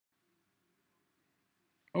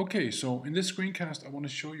Okay, so in this screencast, I want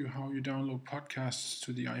to show you how you download podcasts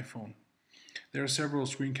to the iPhone. There are several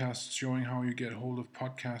screencasts showing how you get hold of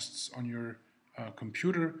podcasts on your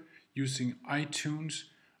computer using iTunes.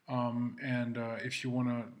 And if you want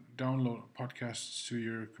to download podcasts to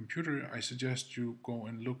your computer, I suggest you go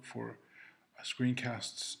and look for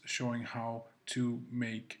screencasts showing how to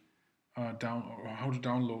make down or how to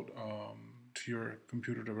download to your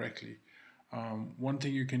computer directly. One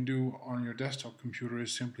thing you can do on your desktop computer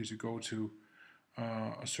is simply to go to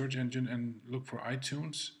a search engine and look for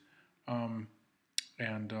iTunes, um,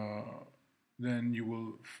 and then you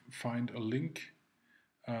will find a link,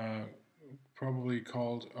 uh, probably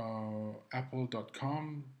called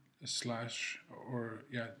apple.com slash or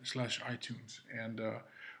yeah slash iTunes. And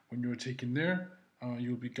when you're taken there,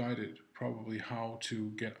 you'll be guided probably how to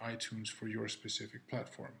get iTunes for your specific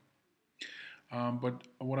platform. But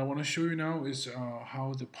what I want to show you now is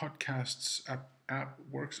how the podcasts app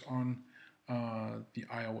works on the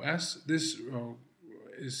iOS. This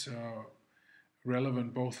is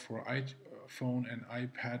relevant both for iPhone and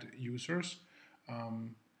iPad users.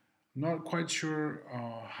 Not quite sure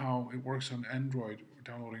how it works on Android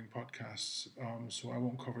downloading podcasts, so I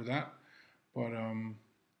won't cover that. But on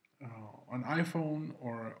iPhone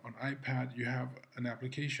or on iPad, you have an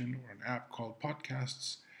application or an app called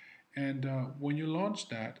Podcasts, and when you launch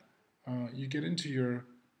that, you get into your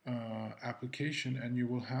application and you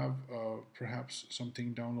will have perhaps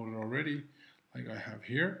something downloaded already, like I have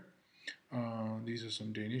here. These are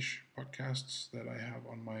some Danish podcasts that I have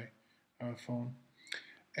on my phone.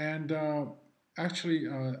 And actually,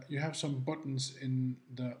 you have some buttons in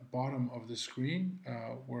the bottom of the screen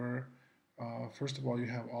where, first of all, you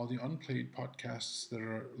have all the unplayed podcasts that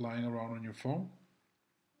are lying around on your phone.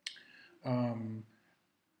 Um,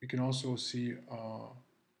 you can also see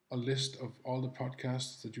a list of all the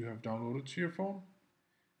podcasts that you have downloaded to your phone,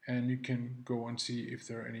 and you can go and see if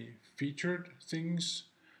there are any featured things.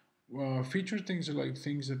 Featured things are like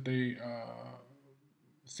things that they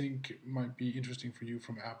think might be interesting for you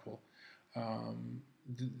from Apple.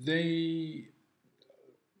 They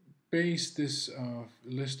base this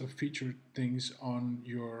list of featured things on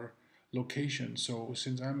your location. So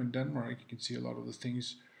since I'm in Denmark, you can see a lot of the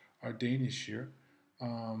things are Danish here,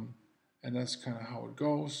 um, and that's kind of how it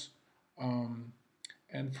goes. Um,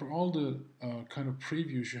 and for all the kind of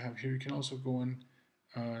previews you have here, you can also go and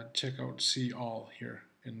check out See All here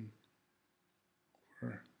in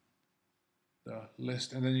the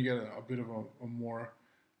list, and then you get a bit of a more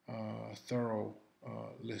thorough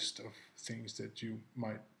list of things that you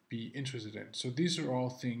might be interested in. So these are all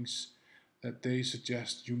things that they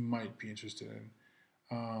suggest you might be interested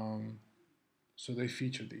in. So they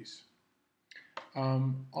feature these.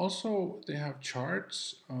 Also, they have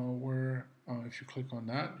charts where if you click on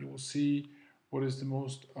that, you will see what is the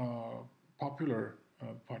most popular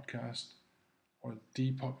podcast or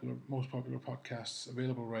the most popular podcasts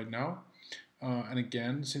available right now. And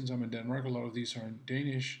again, since I'm in Denmark, a lot of these are in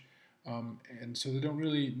Danish, and so they don't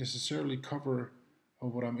really necessarily cover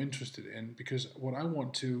what I'm interested in. Because what I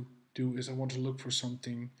want to do is I want to look for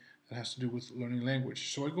something that has to do with learning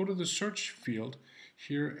language. So I go to the search field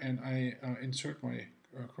here and I insert my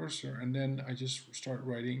cursor, and then I just start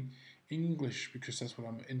writing English because that's what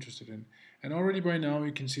I'm interested in. And already by now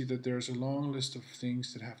you can see that there's a long list of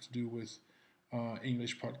things that have to do with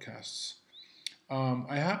English podcasts.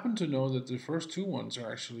 I happen to know that the first two ones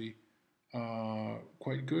are actually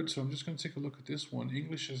quite good, so I'm just going to take a look at this one,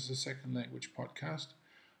 English as a Second Language Podcast.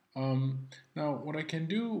 Now, what I can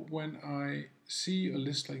do when I see a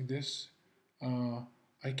list like this,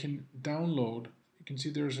 I can download. You can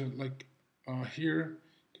see there's a here.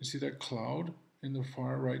 You can see that cloud in the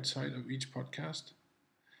far right side of each podcast.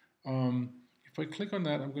 If I click on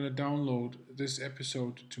that, I'm going to download this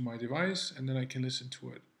episode to my device, and then I can listen to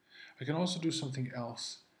it. I can also do something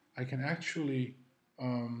else. I can actually,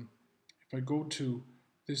 if I go to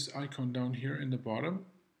this icon down here in the bottom,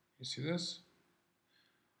 you see this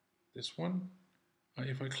one.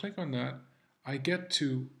 If I click on that, I get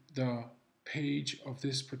to the page of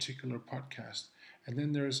this particular podcast, and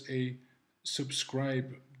then there's a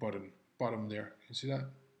subscribe bottom there. You see that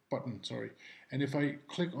button? Sorry. And if I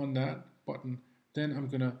click on that button, then I'm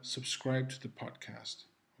gonna subscribe to the podcast.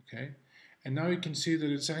 Okay. And now you can see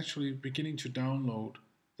that it's actually beginning to download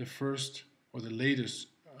the first, or the latest,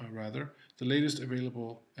 the latest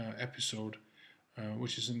available episode,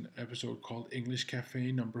 which is an episode called English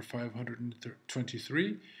Cafe number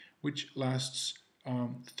 523, which lasts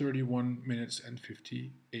 31 minutes and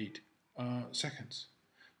 58 seconds.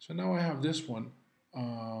 So now I have this one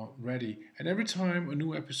ready. And every time a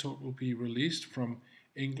new episode will be released from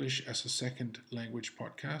English as a second language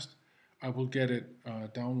podcast, I will get it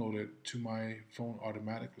downloaded to my phone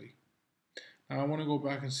automatically. Now I want to go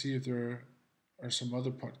back and see if there are some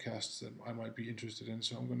other podcasts that I might be interested in.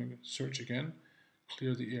 So I'm going to search again,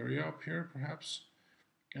 clear the area up here perhaps,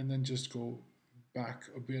 and then just go back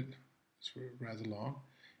a bit. It's rather long.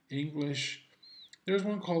 English. There's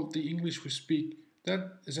one called The English We Speak.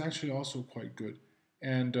 That is actually also quite good.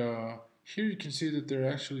 And here you can see that there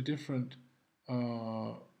are actually different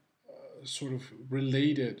sort of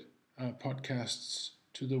related podcasts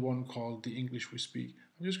to the one called The English We Speak.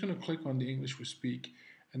 I'm just going to click on The English We Speak,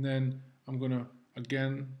 and then I'm going to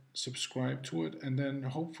again subscribe to it, and then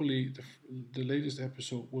hopefully the latest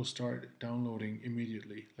episode will start downloading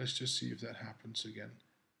immediately. Let's just see if that happens again.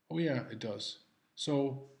 Oh yeah, it does.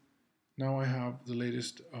 So now I have the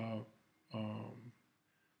latest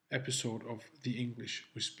episode of The English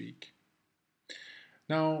We Speak.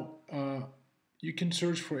 Now, you can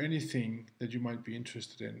search for anything that you might be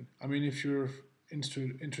interested in. I mean, if you're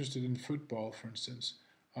interested in football, for instance,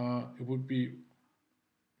 it would be.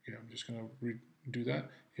 Okay, I'm just gonna do that.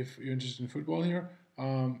 If you're interested in football here,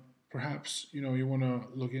 perhaps you want to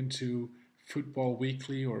look into Football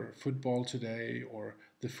Weekly or Football Today or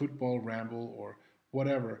the Football Ramble or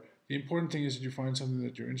whatever. The important thing is that you find something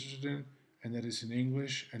that you're interested in and that is in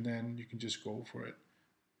English, and then you can just go for it.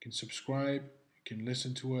 You can subscribe, you can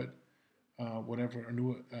listen to it whenever a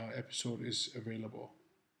new episode is available.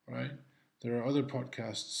 Right? There are other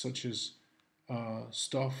podcasts such as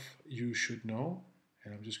Stuff You Should Know,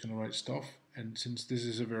 and I'm just going to write stuff. And since this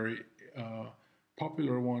is a very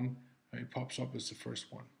popular one, it pops up as the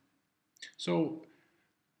first one. So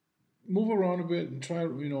move around a bit and try,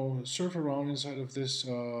 surf around inside of this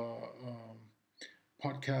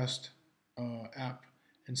podcast app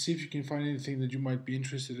and see if you can find anything that you might be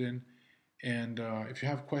interested in. And if you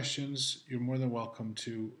have questions, you're more than welcome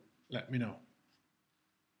to let me know.